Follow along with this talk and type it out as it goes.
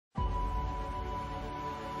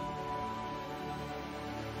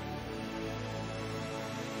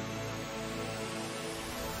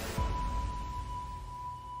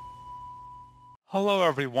Hello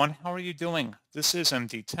everyone, how are you doing? This is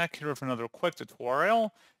MD Tech here with another quick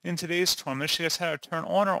tutorial. In today's tutorial, I'm going to show you guys how to turn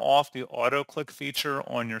on or off the auto click feature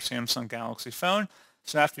on your Samsung Galaxy phone.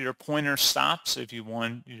 So after your pointer stops, if you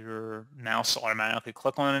want your mouse to automatically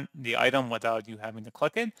click on the item without you having to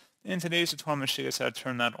click it, in today's tutorial, I'm going to show you guys how to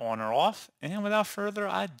turn that on or off. And without further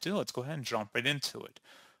ado, let's go ahead and jump right into it.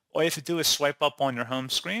 All you have to do is swipe up on your home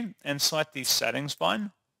screen and select the settings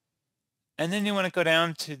button. And then you want to go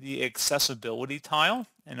down to the accessibility tile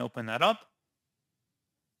and open that up.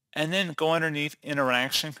 And then go underneath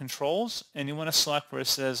interaction controls and you want to select where it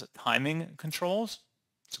says timing controls.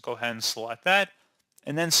 So go ahead and select that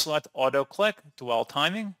and then select auto click dwell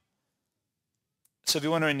timing. So if you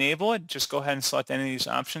want to enable it, just go ahead and select any of these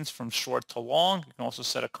options from short to long. You can also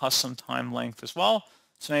set a custom time length as well.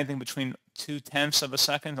 So anything between 0.2 of a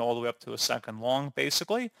second all the way up to a second long,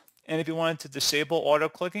 basically. And if you wanted to disable auto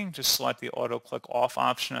clicking, just select the auto click off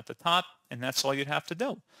option at the top, and that's all you'd have to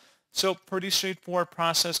do. So pretty straightforward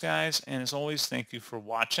process, guys. And as always, thank you for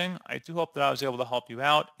watching. I do hope that I was able to help you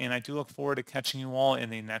out, and I do look forward to catching you all in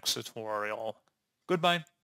the next tutorial. Goodbye.